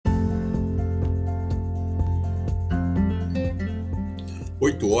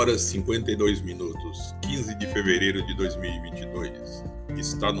8 horas e 52 minutos, 15 de fevereiro de 2022.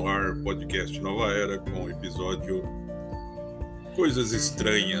 Está no ar podcast Nova Era com o episódio Coisas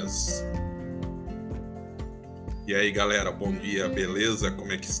Estranhas. E aí galera, bom dia, beleza?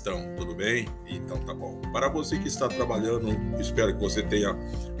 Como é que estão? Tudo bem? Então tá bom. Para você que está trabalhando, espero que você tenha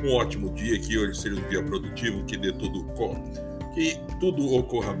um ótimo dia, que hoje seja um dia produtivo, que tudo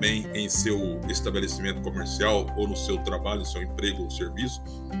ocorra bem em seu estabelecimento comercial ou no seu trabalho, seu emprego ou serviço,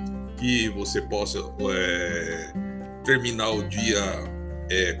 que você possa terminar o dia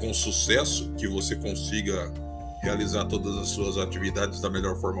com sucesso, que você consiga realizar todas as suas atividades da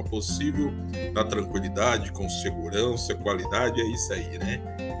melhor forma possível, na tranquilidade, com segurança, qualidade, é isso aí, né?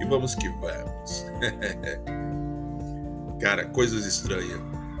 E vamos que vamos. Cara, coisas estranhas.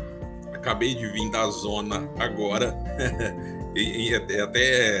 Acabei de vir da zona agora, e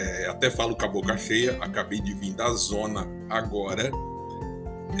até falo com a boca cheia, acabei de vir da zona agora,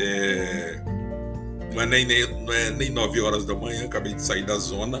 não é nem 9 horas da manhã, acabei de sair da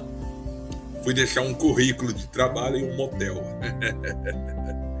zona, fui deixar um currículo de trabalho em um motel.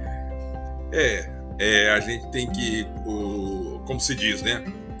 A gente tem que, como se diz, né?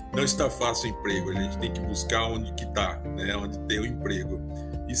 Não está fácil o emprego, a gente tem que buscar onde que tá, né? Onde tem o emprego.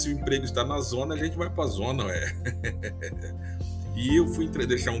 E se o emprego está na zona, a gente vai para a zona, E eu fui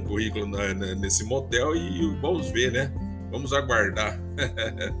deixar um currículo nesse motel e vamos ver, né? Vamos aguardar.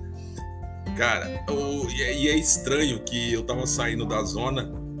 Cara, e é estranho que eu tava saindo da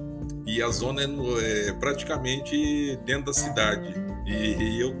zona e a zona é praticamente dentro da cidade.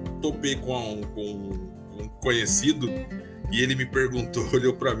 E eu topei com um conhecido e ele me perguntou,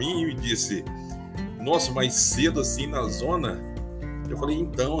 olhou para mim e me disse: nossa, mais cedo assim na zona? Eu falei,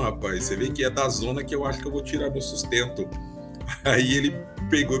 então, rapaz, você vê que é da zona que eu acho que eu vou tirar meu sustento. Aí ele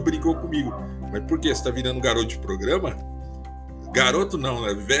pegou e brincou comigo. Mas por quê? Você tá virando garoto de programa? Garoto não,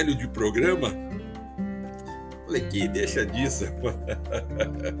 né? Velho de programa? Eu falei, que deixa disso.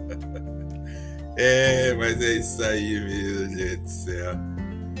 Mas é isso aí mesmo, gente do céu.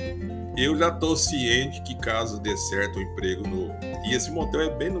 Eu já tô ciente que caso dê certo o emprego E esse motel é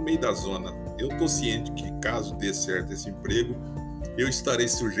bem no meio da zona. Eu tô ciente que caso dê certo esse emprego, eu estarei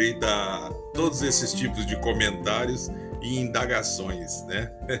sujeito a todos esses tipos de comentários e indagações,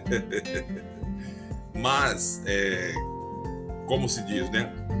 né? Mas, como se diz, né?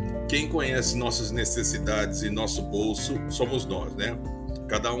 Quem conhece nossas necessidades e nosso bolso somos nós, né?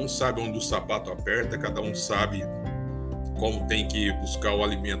 Cada um sabe onde o sapato aperta, cada um sabe como tem que buscar o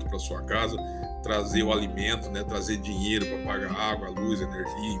alimento para sua casa, trazer o alimento, né? Trazer dinheiro para pagar água, luz,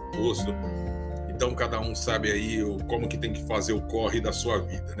 energia, imposto. Então cada um sabe aí como que tem que fazer o corre da sua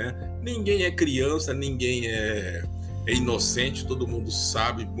vida, né? Ninguém é criança, ninguém é inocente, todo mundo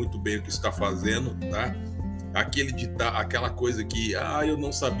sabe muito bem o que está fazendo, tá? Aquela coisa que, eu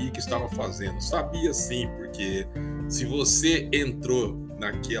não sabia que estava fazendo. Sabia sim, porque se você entrou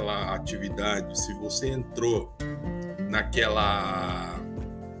naquela atividade, se você entrou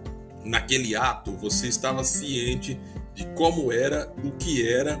naquele ato, você estava ciente de como era, o que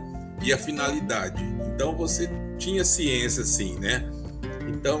era e a finalidade. Então você tinha ciência, sim, né?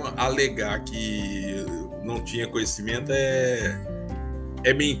 Então alegar que não tinha conhecimento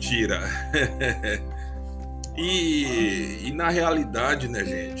é mentira. E na realidade, né,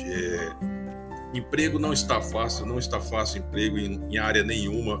 gente, emprego não está fácil emprego em área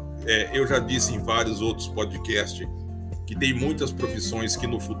nenhuma. Eu já disse em vários outros podcasts que tem muitas profissões que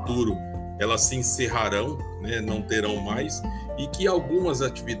no futuro elas se encerrarão, né, não terão mais, e que algumas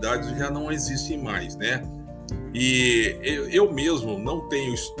atividades já não existem mais, né? E eu mesmo não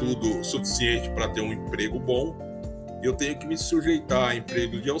tenho estudo suficiente para ter um emprego bom, eu tenho que me sujeitar a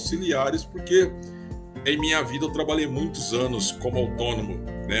emprego de auxiliares, porque em minha vida eu trabalhei muitos anos como autônomo,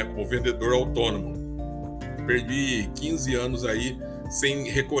 né, como vendedor autônomo. Perdi 15 anos aí sem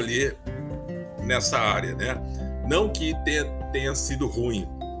recolher nessa área, né? Não que tenha sido ruim,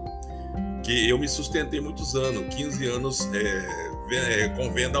 que eu me sustentei muitos anos, 15 anos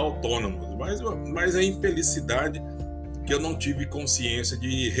com venda autônoma, mas a infelicidade que eu não tive consciência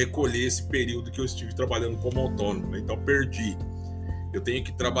de recolher esse período que eu estive trabalhando como autônomo, então perdi. Eu tenho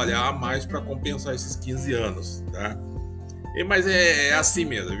que trabalhar a mais para compensar esses 15 anos, tá? Mas é assim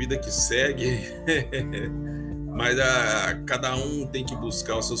mesmo, a vida que segue, mas cada um tem que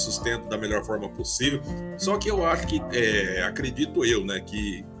buscar o seu sustento da melhor forma possível. Só que eu acho que, acredito eu, né,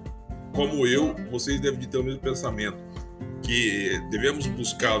 que como eu, vocês devem ter o mesmo pensamento, que devemos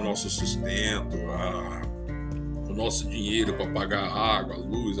buscar o nosso sustento, o nosso dinheiro para pagar água,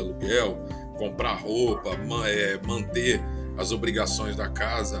 luz, aluguel, comprar roupa, manter as obrigações da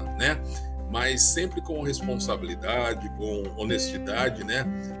casa, né? mas sempre com responsabilidade, com honestidade, né?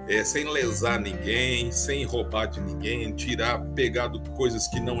 Sem lesar ninguém, sem roubar de ninguém, pegar coisas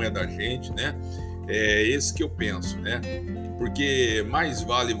que não é da gente, né? É esse que eu penso, né? Porque mais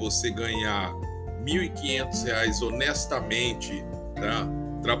vale você ganhar R$ 1.500 honestamente, tá?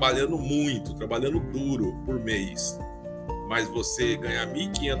 Trabalhando muito, trabalhando duro por mês, mas você ganhar R$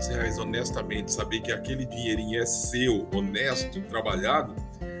 1.500 honestamente, saber que aquele dinheirinho é seu, honesto, trabalhado,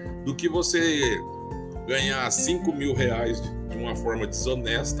 do que você ganhar R$ 5.000 de uma forma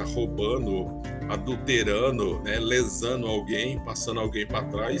desonesta, roubando, adulterando, né, lesando alguém, passando alguém para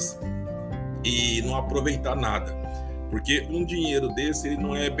trás e não aproveitar nada. Porque um dinheiro desse, ele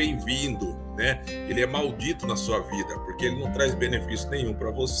não é bem-vindo, né? Ele é maldito na sua vida, porque ele não traz benefício nenhum para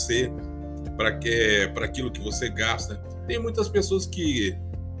você, para aquilo que você gasta. Tem muitas pessoas que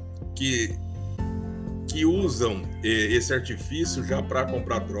usam esse artifício já para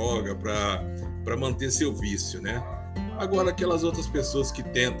comprar droga, para manter seu vício, né? Agora, aquelas outras pessoas que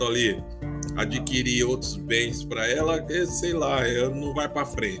tentam ali adquirir outros bens para ela, sei lá, não vai para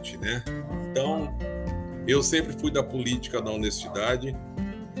frente, né? Então, eu sempre fui da política da honestidade,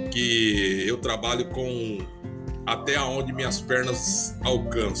 que eu trabalho com até onde minhas pernas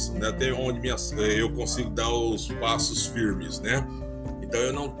alcançam, né? Até onde eu consigo dar os passos firmes, né? Então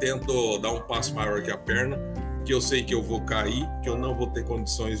eu não tento dar um passo maior que a perna, que eu sei que eu vou cair, que eu não vou ter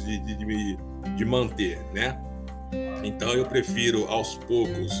condições de manter, né? Então eu prefiro aos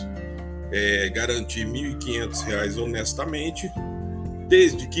poucos garantir R$ 1.500 honestamente,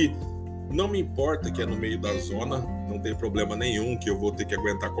 desde que não me importa que é no meio da zona, não tem problema nenhum que eu vou ter que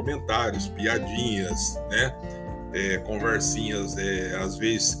aguentar comentários, piadinhas, né? Conversinhas às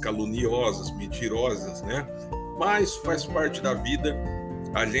vezes caluniosas, mentirosas, né? Mas faz parte da vida.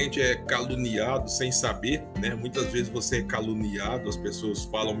 A gente é caluniado sem saber, né? Muitas vezes você é caluniado, as pessoas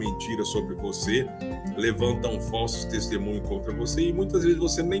falam mentiras sobre você, levantam falsos testemunhos contra você e muitas vezes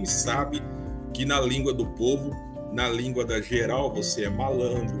você nem sabe que na língua do povo, na língua da geral, você é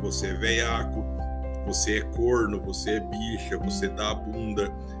malandro, você é veiaco, você é corno, você é bicha, você dá a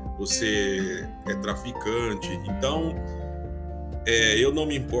bunda, você é traficante. Então, eu não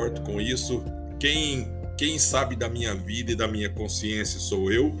me importo com isso. Quem sabe da minha vida e da minha consciência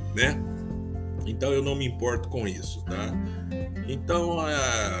sou eu, né? Então eu não me importo com isso, tá? Então,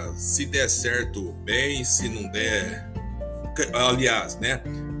 se der certo, bem, se não der... Aliás, né?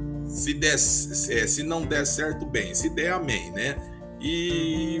 Se não der certo, bem. Se der, amém, né?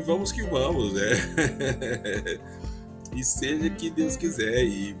 E vamos que vamos, né? E seja que Deus quiser,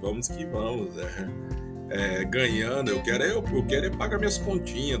 e vamos que vamos, né? Ganhando, eu quero pagar minhas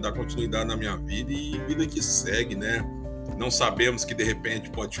continhas, dar continuidade na minha vida e vida que segue, né? Não sabemos que de repente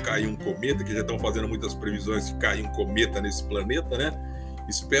pode cair um cometa, que já estão fazendo muitas previsões de cair um cometa nesse planeta, né?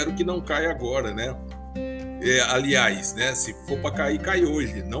 Espero que não caia agora, né? Aliás, né? Se for para cair, cai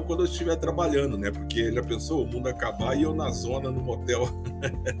hoje, não quando eu estiver trabalhando, né? Porque já pensou o mundo acabar e eu na zona, no motel.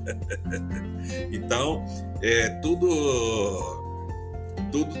 Então,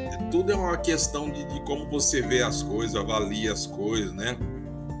 tudo é uma questão de como você vê as coisas, avalia as coisas, né?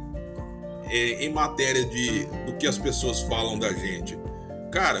 Em matéria do que as pessoas falam da gente.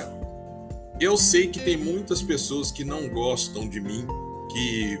 Cara, eu sei que tem muitas pessoas que não gostam de mim,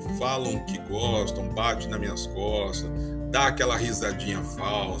 que falam que gostam, bate nas minhas costas, dá aquela risadinha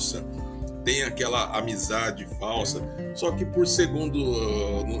falsa, tem aquela amizade falsa, só que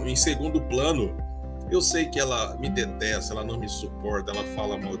em segundo plano, eu sei que ela me detesta, ela não me suporta, ela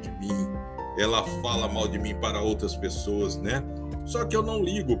fala mal de mim, ela fala mal de mim para outras pessoas, né? Só que eu não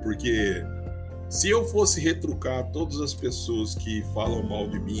ligo, porque se eu fosse retrucar todas as pessoas que falam mal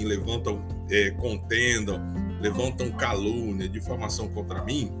de mim, levantam contendam, levantam calúnia, difamação contra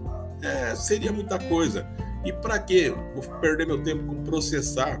mim, seria muita coisa. E para quê? Vou perder meu tempo com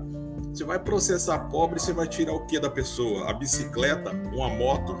processar. Você vai processar pobre, você vai tirar o que da pessoa? A bicicleta, uma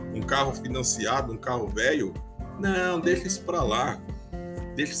moto, um carro financiado, um carro velho? Não, deixa isso para lá.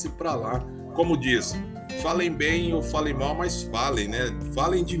 Deixa isso para lá. Como diz, falem bem ou falem mal, mas falem, né?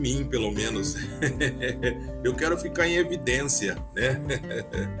 Falem de mim, pelo menos. Eu quero ficar em evidência, né?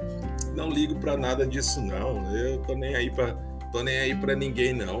 Não ligo para nada disso, não. Eu tô nem aí para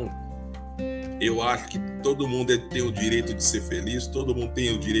ninguém, não. Eu acho que todo mundo tem o direito de ser feliz, todo mundo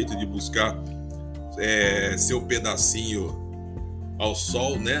tem o direito de buscar seu pedacinho ao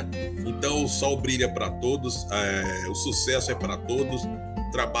sol, né? Então o sol brilha para todos, o sucesso é para todos,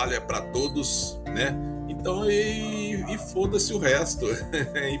 o trabalho é para todos, né? Então, e foda-se o resto.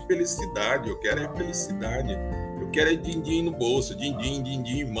 Infelicidade, eu quero felicidade. Eu quero din-din no bolso,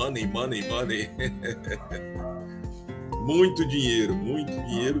 din-din, money, money, money. Muito dinheiro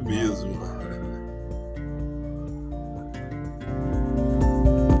mesmo.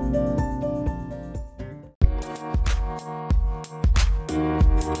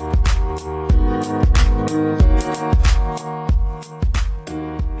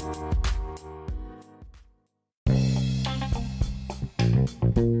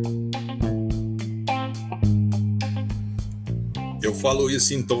 Eu falo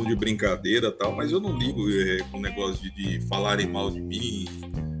isso em tom de brincadeira, tal, mas eu não ligo com o negócio de falarem mal de mim.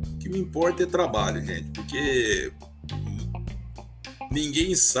 O que me importa é trabalho, gente, porque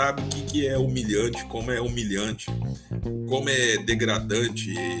ninguém sabe o que é humilhante, como é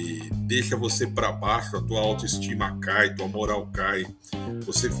degradante, deixa você para baixo, a tua autoestima cai, tua moral cai,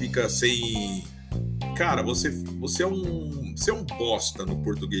 você fica sem. Cara, você é um bosta no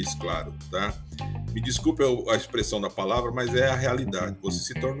português, claro, tá? Me desculpe a expressão da palavra, mas é a realidade. Você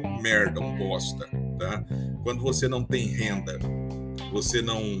se torna um merda, um bosta, tá? Quando você não tem renda, você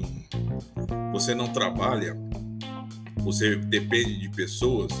não, você não trabalha, você depende de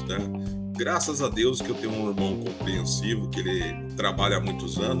pessoas, tá? Graças a Deus que eu tenho um irmão compreensivo, que ele trabalha há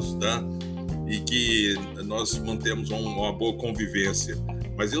muitos anos, tá? E que nós mantemos uma boa convivência.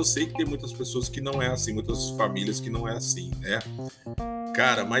 Mas eu sei que tem muitas pessoas que não é assim, muitas famílias que não é assim, né?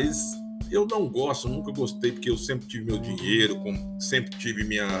 Cara, mas eu não gosto, nunca gostei, porque eu sempre tive meu dinheiro, sempre tive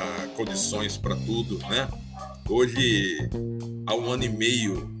minhas condições para tudo, né? Hoje, há um ano e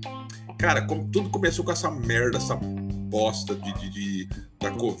meio, cara, tudo começou com essa merda, essa bosta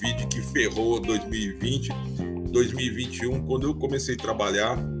da Covid que ferrou 2020, 2021, quando eu comecei a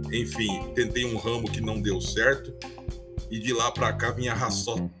trabalhar, enfim, tentei um ramo que não deu certo, e de lá pra cá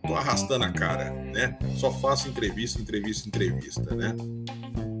tô arrastando a cara, né? Só faço entrevista, né?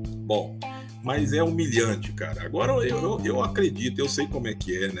 Bom, mas é humilhante, cara. Agora eu acredito, eu sei como é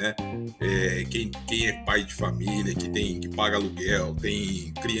que é, né? Quem é pai de família, que paga aluguel,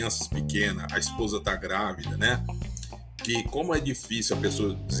 tem crianças pequenas, a esposa tá grávida, né? Que como é difícil a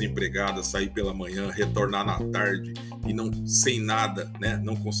pessoa desempregada sair pela manhã, retornar na tarde e não sem nada, né?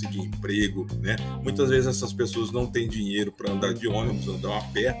 Não conseguir emprego, né? Muitas vezes essas pessoas não têm dinheiro para andar de ônibus, andar a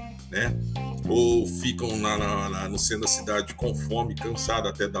pé, né? Ou ficam no centro da cidade com fome, cansado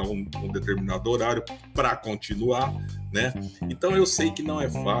até dar um determinado horário para continuar, né? Então eu sei que não é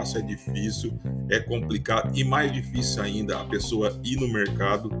fácil, é difícil, é complicado e mais difícil ainda a pessoa ir no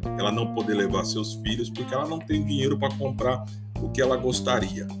mercado, ela não poder levar seus filhos porque ela não tem dinheiro para comprar o que ela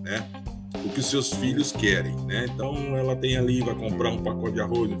gostaria, né? O que os seus filhos querem, né? Então ela tem ali, vai comprar um pacote de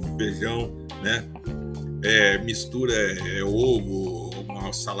arroz, feijão, né? Mistura ovo,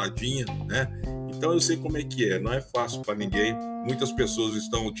 uma saladinha, né? Então eu sei como é que é, não é fácil para ninguém. Muitas pessoas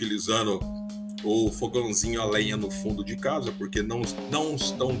estão utilizando o fogãozinho a lenha no fundo de casa porque não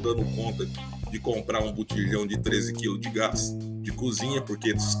estão dando conta de comprar um botijão de 13 kg de gás de cozinha porque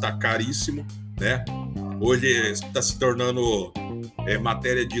está caríssimo, né? Hoje está se tornando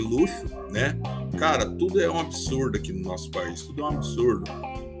matéria de luxo, né? Cara, tudo é um absurdo aqui no nosso país, tudo é um absurdo.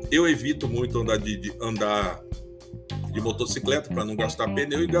 Eu evito muito andar de motocicleta para não gastar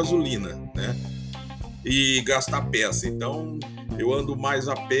pneu e gasolina, né? E gastar peça. Então, eu ando mais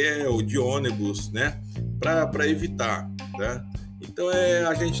a pé ou de ônibus, né? Para evitar, né? Então,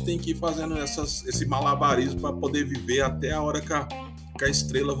 a gente tem que ir fazendo esse malabarismo para poder viver até a hora que a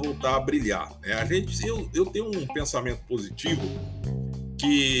estrela voltar a brilhar, né? Eu tenho um pensamento positivo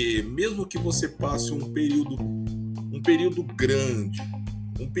que mesmo que você passe um período grande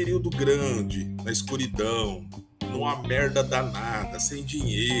na escuridão, numa merda danada, sem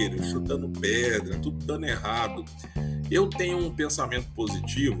dinheiro, chutando pedra, tudo dando errado. Eu tenho um pensamento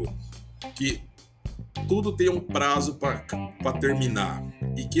positivo que tudo tem um prazo para terminar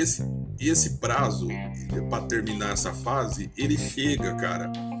e que esse prazo para terminar essa fase, ele chega,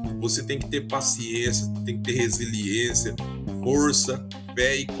 cara. Você tem que ter paciência, tem que ter resiliência, força,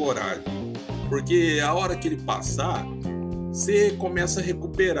 fé e coragem, porque a hora que ele passar, você começa a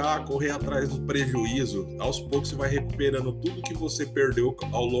recuperar, correr atrás do prejuízo. Aos poucos você vai recuperando tudo que você perdeu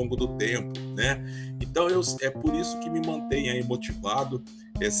ao longo do tempo, né? Então é por isso que me mantém aí motivado,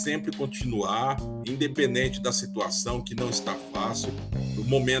 é sempre continuar, independente da situação que não está fácil, do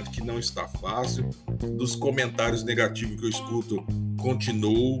momento que não está fácil, dos comentários negativos que eu escuto,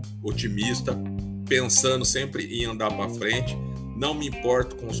 continuo otimista, pensando sempre em andar para frente. Não me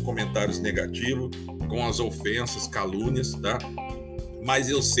importo com os comentários negativos, com as ofensas, calúnias, tá? Mas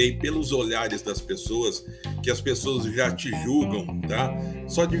eu sei pelos olhares das pessoas que as pessoas já te julgam, tá?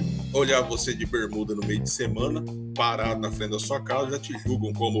 Só de olhar você de bermuda no meio de semana, parado na frente da sua casa, já te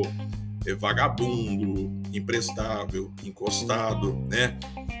julgam como vagabundo, imprestável, encostado, né?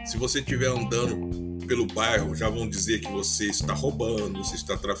 Se você estiver andando pelo bairro já vão dizer que você está roubando, você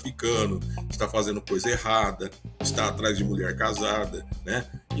está traficando, está fazendo coisa errada, está atrás de mulher casada, né?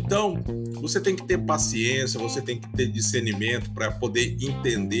 Então, você tem que ter paciência, você tem que ter discernimento para poder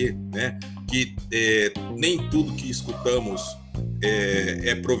entender, né, que nem tudo que escutamos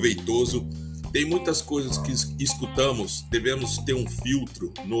é proveitoso. Tem muitas coisas que escutamos, devemos ter um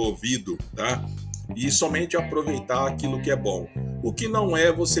filtro no ouvido, tá? E somente aproveitar aquilo que é bom. O que não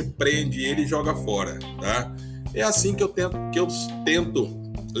é, você prende ele e joga fora, tá? É assim que eu tento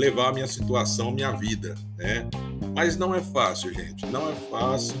levar a minha situação, a minha vida, né? Mas não é fácil, gente, não é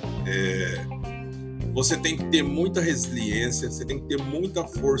fácil. Você tem que ter muita resiliência, você tem que ter muita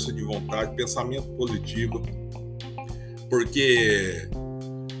força de vontade, pensamento positivo, porque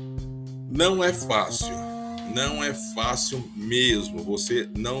não é fácil. Não é fácil mesmo você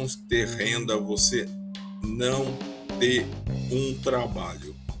não ter renda, você não ter um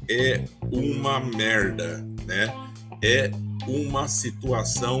trabalho. É uma merda, né? É uma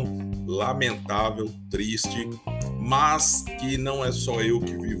situação lamentável, triste, mas que não é só eu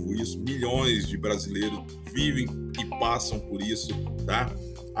que vivo isso. Milhões de brasileiros vivem e passam por isso, tá?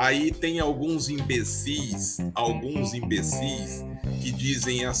 Aí tem alguns imbecis que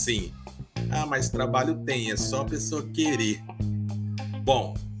dizem assim: ah, mas trabalho tem, é só a pessoa querer.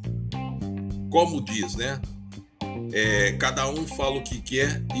 Bom, como diz, né? Cada um fala o que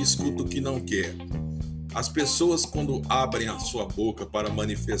quer e escuta o que não quer. As pessoas, quando abrem a sua boca para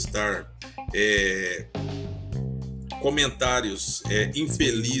manifestar comentários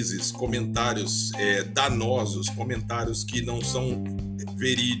infelizes, comentários danosos, comentários que não são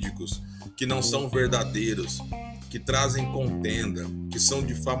verídicos, que não são verdadeiros, que trazem contenda, que são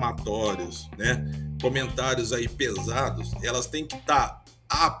difamatórios, né? Comentários aí pesados, elas têm que estar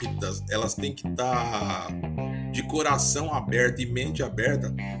aptas, elas têm que estar de coração aberto e mente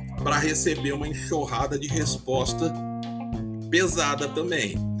aberta para receber uma enxurrada de resposta pesada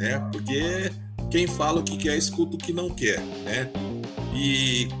também, né? Porque quem fala o que quer, escuta o que não quer, né?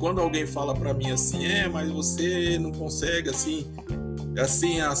 E quando alguém fala para mim assim, mas você não consegue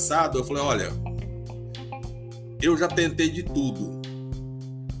assim assado, eu falei, olha, eu já tentei de tudo.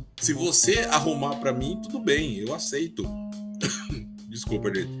 Se você arrumar para mim, tudo bem, eu aceito.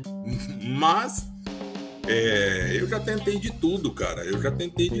 Desculpa, gente. Mas eu já tentei de tudo, cara. Eu já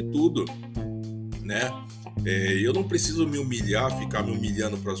tentei de tudo, né? Eu não preciso me humilhar, ficar me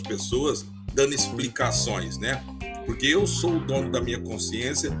humilhando para as pessoas, dando explicações, né? Porque eu sou o dono da minha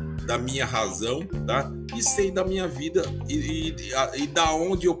consciência, da minha razão, tá? E sei da minha vida e da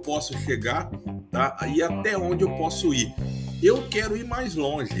onde eu posso chegar, tá? E até onde eu posso ir. Eu quero ir mais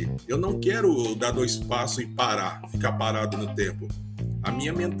longe. Eu não quero dar 2 passos e parar, ficar parado no tempo. A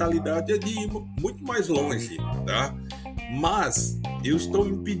minha mentalidade é de ir muito mais longe, tá? Mas eu estou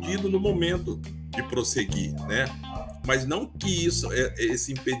impedido no momento de prosseguir, né? Mas não que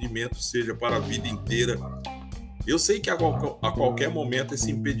esse impedimento seja para a vida inteira. Eu sei que a qualquer momento esse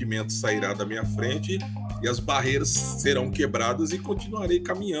impedimento sairá da minha frente e as barreiras serão quebradas e continuarei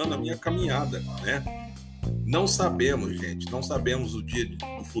caminhando a minha caminhada, né? Não sabemos, gente, não sabemos o dia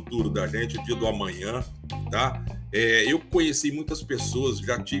do futuro da gente, o dia do amanhã, tá? Eu conheci muitas pessoas,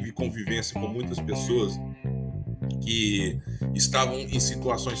 já tive convivência com muitas pessoas que estavam em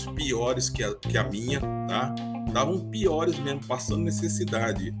situações piores que a minha, tá? Estavam piores mesmo, passando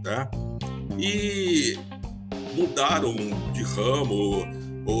necessidade, tá? E mudaram de ramo,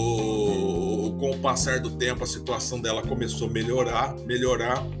 ou com o passar do tempo a situação dela começou a melhorar.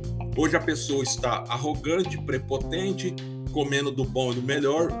 Hoje a pessoa está arrogante, prepotente, comendo do bom e do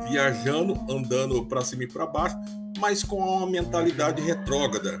melhor, viajando, andando para cima e para baixo, mas com uma mentalidade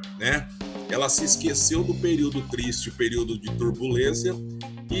retrógrada, né? Ela se esqueceu do período triste, o período de turbulência,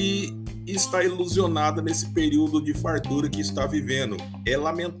 e está ilusionada nesse período de fartura que está vivendo. É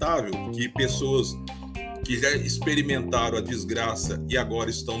lamentável que pessoas que já experimentaram a desgraça e agora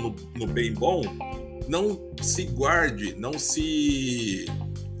estão no bem bom, não se guarde, não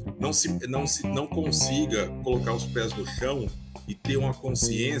consiga colocar os pés no chão e ter uma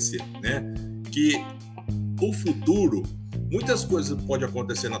consciência, né, que o futuro, muitas coisas podem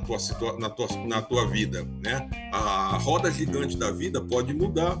acontecer na tua vida, né? A roda gigante da vida pode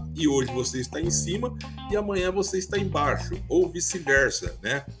mudar e hoje você está em cima e amanhã você está embaixo, ou vice-versa,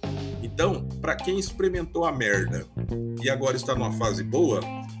 né? Então, para quem experimentou a merda e agora está numa fase boa,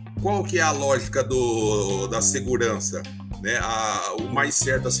 qual que é a lógica da segurança, né? O mais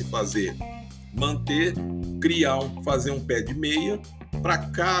certo a se fazer? Manter, fazer um pé de meia, para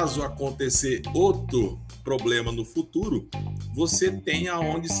caso acontecer outro problema no futuro, você tem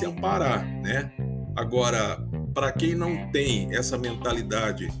aonde se amparar, né? Agora, para quem não tem essa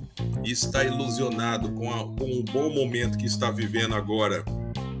mentalidade e está ilusionado com o bom momento que está vivendo agora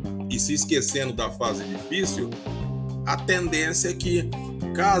e se esquecendo da fase difícil, a tendência é que,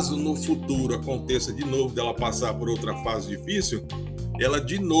 caso no futuro aconteça de novo dela passar por outra fase difícil, ela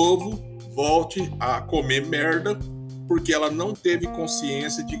de novo volte a comer merda, porque ela não teve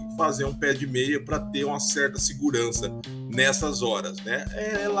consciência de fazer um pé de meia para ter uma certa segurança nessas horas, né?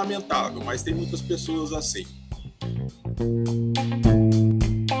 É lamentável, mas tem muitas pessoas assim.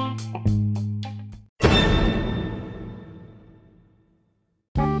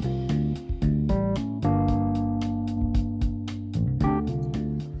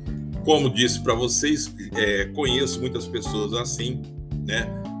 Como disse para vocês, conheço muitas pessoas assim, né?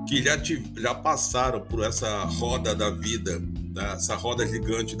 Que já passaram por essa roda da vida, né? Essa roda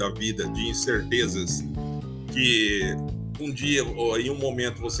gigante da vida de incertezas, que um dia, ou em um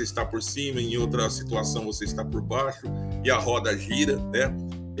momento você está por cima, em outra situação você está por baixo e a roda gira, né?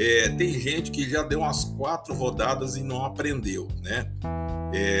 Tem gente que já deu umas 4 rodadas e não aprendeu, né?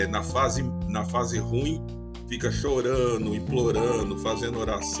 Na fase ruim, fica chorando, implorando, fazendo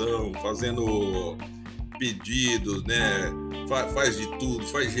oração, fazendo pedidos, né? Faz de tudo,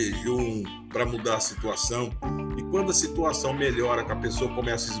 faz jejum para mudar a situação. E quando a situação melhora, que a pessoa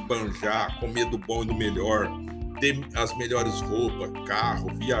começa a esbanjar, comer do bom e do melhor, ter as melhores roupas, carro,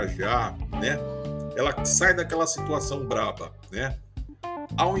 viajar, né? Ela sai daquela situação braba, né?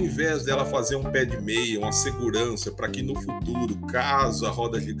 Ao invés dela fazer um pé de meia, uma segurança para que no futuro, caso a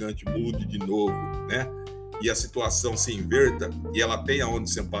roda gigante mude de novo, né? E a situação se inverta e ela tem aonde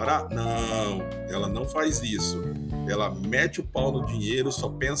se amparar? Não, ela não faz isso. Ela mete o pau no dinheiro, só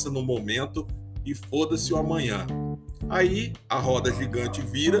pensa no momento e foda-se o amanhã. Aí a roda gigante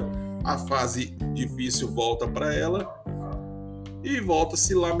vira, a fase difícil volta para ela e volta a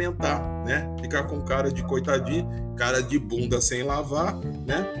se lamentar, né? Ficar com cara de coitadinho, cara de bunda sem lavar,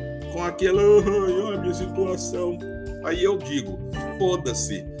 né? Com aquela, ai, minha situação. Aí eu digo,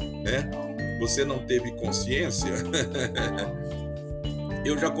 foda-se, né? Você não teve consciência?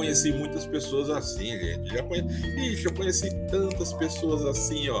 Eu já conheci muitas pessoas assim, gente. Eu conheci tantas pessoas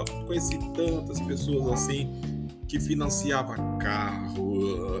assim, ó. Conheci tantas pessoas assim que financiava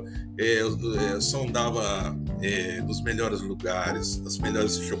carro, sondava nos melhores lugares, as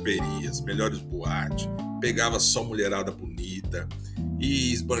melhores choperias, melhores boates, pegava só mulherada bonita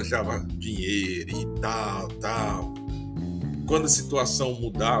e esbanjava dinheiro e tal. Quando a situação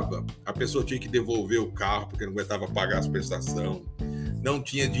mudava, a pessoa tinha que devolver o carro porque não aguentava pagar as prestações, não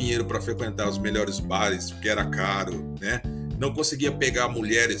tinha dinheiro para frequentar os melhores bares porque era caro, né? Não conseguia pegar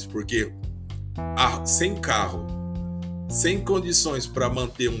mulheres porque sem carro, sem condições para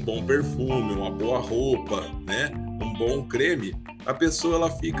manter um bom perfume, uma boa roupa, né? Um bom creme, a pessoa ela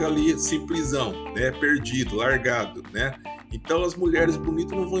fica ali simplesão, né? Perdido, largado, né? Então as mulheres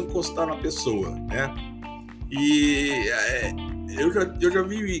bonitas não vão encostar na pessoa, né? E eu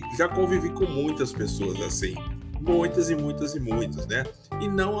já convivi com muitas pessoas assim, muitas, né? E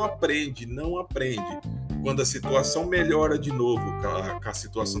não aprende. Quando a situação melhora de novo, que a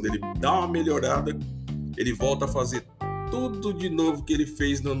situação dele dá uma melhorada, ele volta a fazer tudo de novo que ele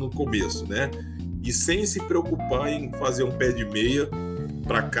fez no começo, né? E sem se preocupar em fazer um pé de meia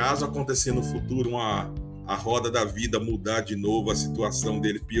para caso acontecer no futuro a roda da vida mudar de novo, a situação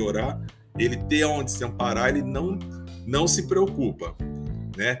dele piorar, ele ter onde se amparar, ele não se preocupa,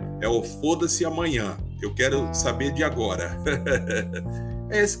 né? É o foda-se amanhã, eu quero saber de agora.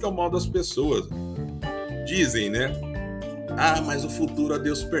 Esse que é o mal das pessoas. Dizem, né? Mas o futuro a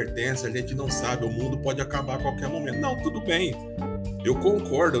Deus pertence, a gente não sabe, o mundo pode acabar a qualquer momento. Não, tudo bem, eu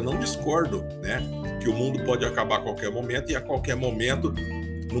concordo, eu não discordo, né? Que o mundo pode acabar a qualquer momento e a qualquer momento,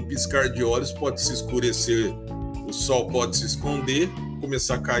 num piscar de olhos, pode se escurecer, o sol pode se esconder,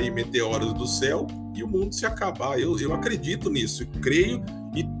 começar a cair meteoros do céu e o mundo se acabar. Eu acredito nisso, eu creio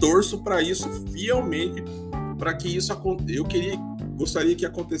e torço para isso fielmente, para que isso aconteça. Gostaria que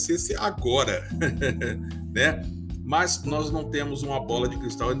acontecesse agora, né? Mas nós não temos uma bola de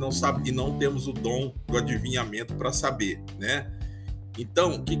cristal e não temos o dom do adivinhamento para saber, né?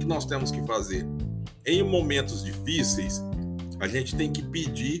 Então, o que nós temos que fazer? Em momentos difíceis, a gente tem que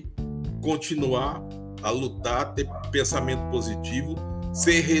pedir, continuar a lutar, ter pensamento positivo,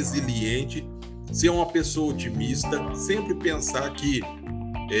 ser resiliente, ser uma pessoa otimista, sempre pensar que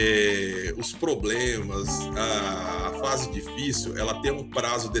os problemas, a fase difícil, ela tem um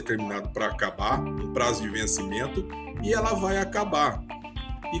prazo determinado para acabar, um prazo de vencimento, e ela vai acabar.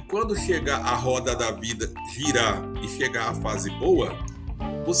 E quando chegar a roda da vida girar e chegar a fase boa,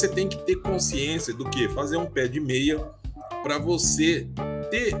 você tem que ter consciência do que? Fazer um pé de meia para você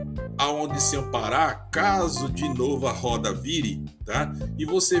ter aonde se amparar, caso de novo a roda vire, tá? E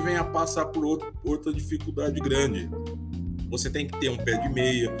você venha passar por outra dificuldade grande. Você tem que ter um pé de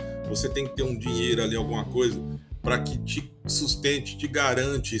meia, você tem que ter um dinheiro ali, alguma coisa, para que te sustente, te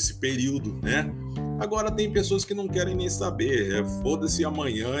garante esse período, né? Agora tem pessoas que não querem nem saber, foda-se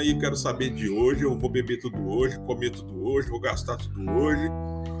amanhã e quero saber de hoje, eu vou beber tudo hoje, comer tudo hoje, vou gastar tudo hoje.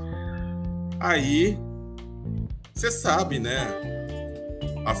 Aí, você sabe, né?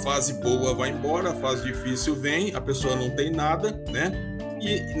 A fase boa vai embora, a fase difícil vem, a pessoa não tem nada, né?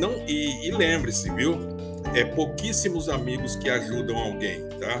 E lembre-se, viu? Pouquíssimos amigos que ajudam alguém,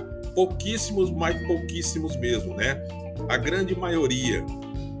 tá? Pouquíssimos, mas pouquíssimos mesmo, né? A grande maioria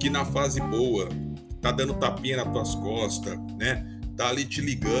que na fase boa tá dando tapinha nas tuas costas, né? Tá ali te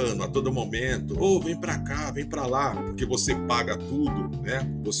ligando a todo momento, vem pra cá, vem pra lá, porque você paga tudo, né?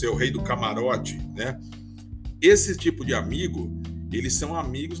 Você é o rei do camarote, né? Esse tipo de amigo, eles são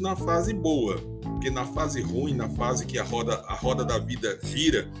amigos na fase boa, porque na fase ruim, na fase que a roda da vida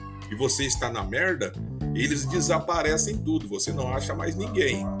gira e você está na merda, eles desaparecem tudo, você não acha mais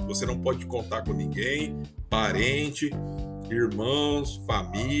ninguém, você não pode contar com ninguém, parente, irmãos,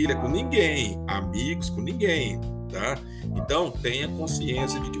 família, com ninguém, amigos, com ninguém, tá? Então tenha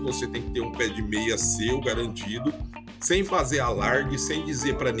consciência de que você tem que ter um pé de meia seu garantido, sem fazer alarde, sem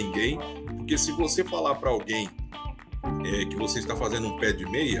dizer para ninguém, porque se você falar para alguém que você está fazendo um pé de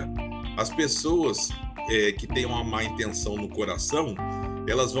meia, as pessoas que têm uma má intenção no coração,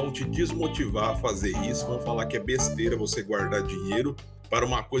 elas vão te desmotivar a fazer isso, vão falar que é besteira você guardar dinheiro para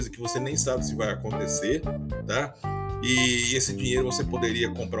uma coisa que você nem sabe se vai acontecer, tá? E esse dinheiro você poderia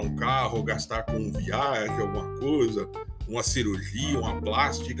comprar um carro, ou gastar com viagem, alguma coisa, uma cirurgia, uma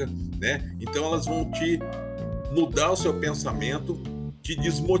plástica, né? Então elas vão te mudar o seu pensamento, te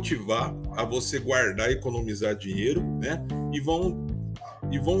desmotivar a você guardar e economizar dinheiro, né?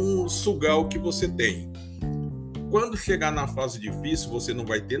 E vão sugar o que você tem. Quando chegar na fase difícil, você não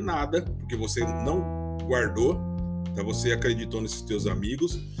vai ter nada, porque você não guardou, tá? Você acreditou nesses teus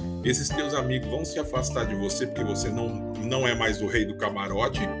amigos. Esses teus amigos vão se afastar de você, porque você não é mais o rei do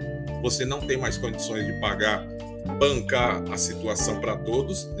camarote. Você não tem mais condições de bancar a situação para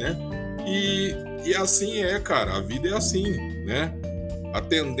todos, né? E assim cara. A vida é assim, né? A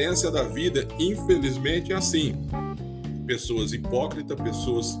tendência da vida, infelizmente, é assim. Pessoas hipócritas,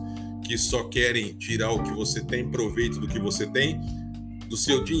 pessoas que só querem tirar o que você tem, proveito do que você tem, do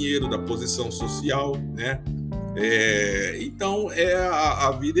seu dinheiro, da posição social, né? Então,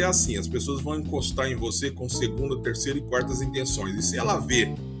 a vida é assim, as pessoas vão encostar em você com segunda, terceira e quartas intenções. E se ela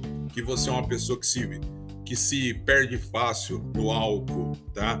vê que você é uma pessoa que se perde fácil no álcool,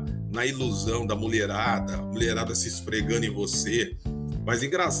 tá? Na ilusão da mulherada, a mulherada se esfregando em você. Mas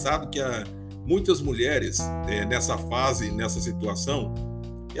engraçado que muitas mulheres, nessa fase, nessa situação,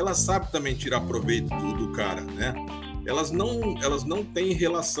 elas sabem também tirar proveito do cara, né? Elas não têm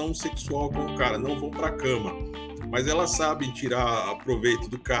relação sexual com o cara, não vão pra cama, mas elas sabem tirar proveito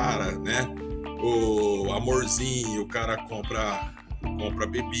do cara, né? O amorzinho, o cara compra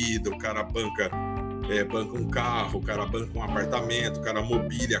bebida, o cara banca um carro, o cara banca um apartamento, o cara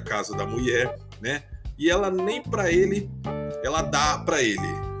mobília a casa da mulher, né? E ela nem pra ele, ela dá pra ele.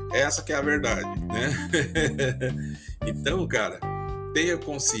 Essa que é a verdade, né? Então, cara, tenha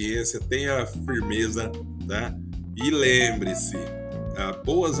consciência, tenha firmeza, tá? E lembre-se,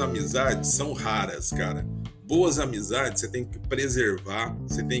 boas amizades são raras, cara. Boas amizades você tem que preservar,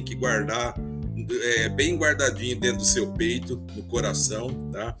 você tem que guardar bem guardadinho dentro do seu peito, no coração,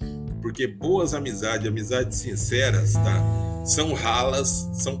 tá? Porque boas amizades sinceras, tá? São ralas,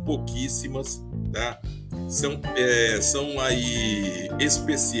 são pouquíssimas, tá? São aí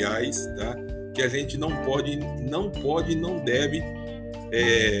especiais, tá? Que a gente não pode e não deve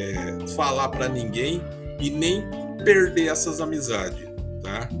falar para ninguém e nem perder essas amizades,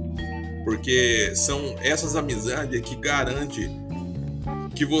 tá? Porque são essas amizades que garante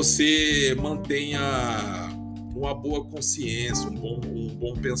que você mantenha uma boa consciência, um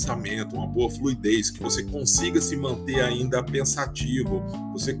bom pensamento, uma boa fluidez, que você consiga se manter ainda pensativo,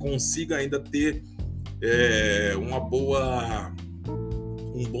 você consiga ainda ter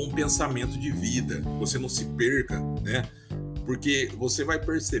um bom pensamento de vida, você não se perca, né? Porque você vai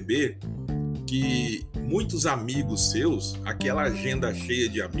perceber que muitos amigos seus, aquela agenda cheia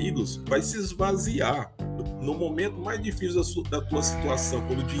de amigos, vai se esvaziar no momento mais difícil da tua situação.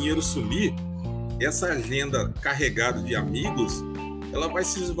 Quando o dinheiro sumir, essa agenda carregada de amigos, ela vai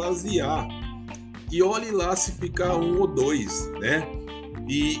se esvaziar. E olhe lá se ficar um ou dois, né?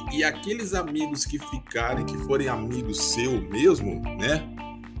 E aqueles amigos que ficarem, que forem amigos seu mesmo, né?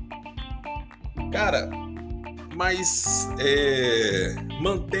 Cara, mas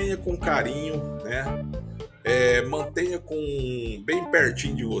mantenha com carinho, né? Mantenha com bem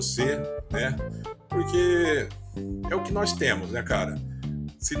pertinho de você, né? Porque é o que nós temos, né, cara?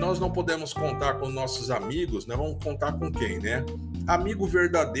 Se nós não podemos contar com nossos amigos, nós vamos contar com quem, né? Amigo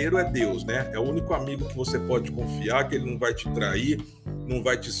verdadeiro é Deus, né? É o único amigo que você pode confiar, que ele não vai te trair, não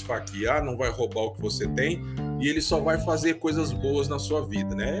vai te esfaquear, não vai roubar o que você tem, e ele só vai fazer coisas boas na sua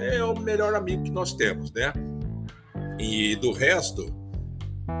vida, né? É o melhor amigo que nós temos, né? E do resto,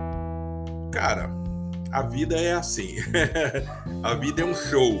 cara, a vida é assim. A vida é um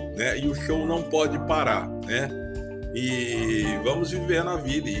show, né? E o show não pode parar, né? E vamos viver na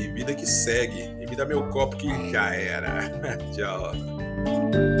vida, e vida que segue. E me dá meu copo que já era. Tchau.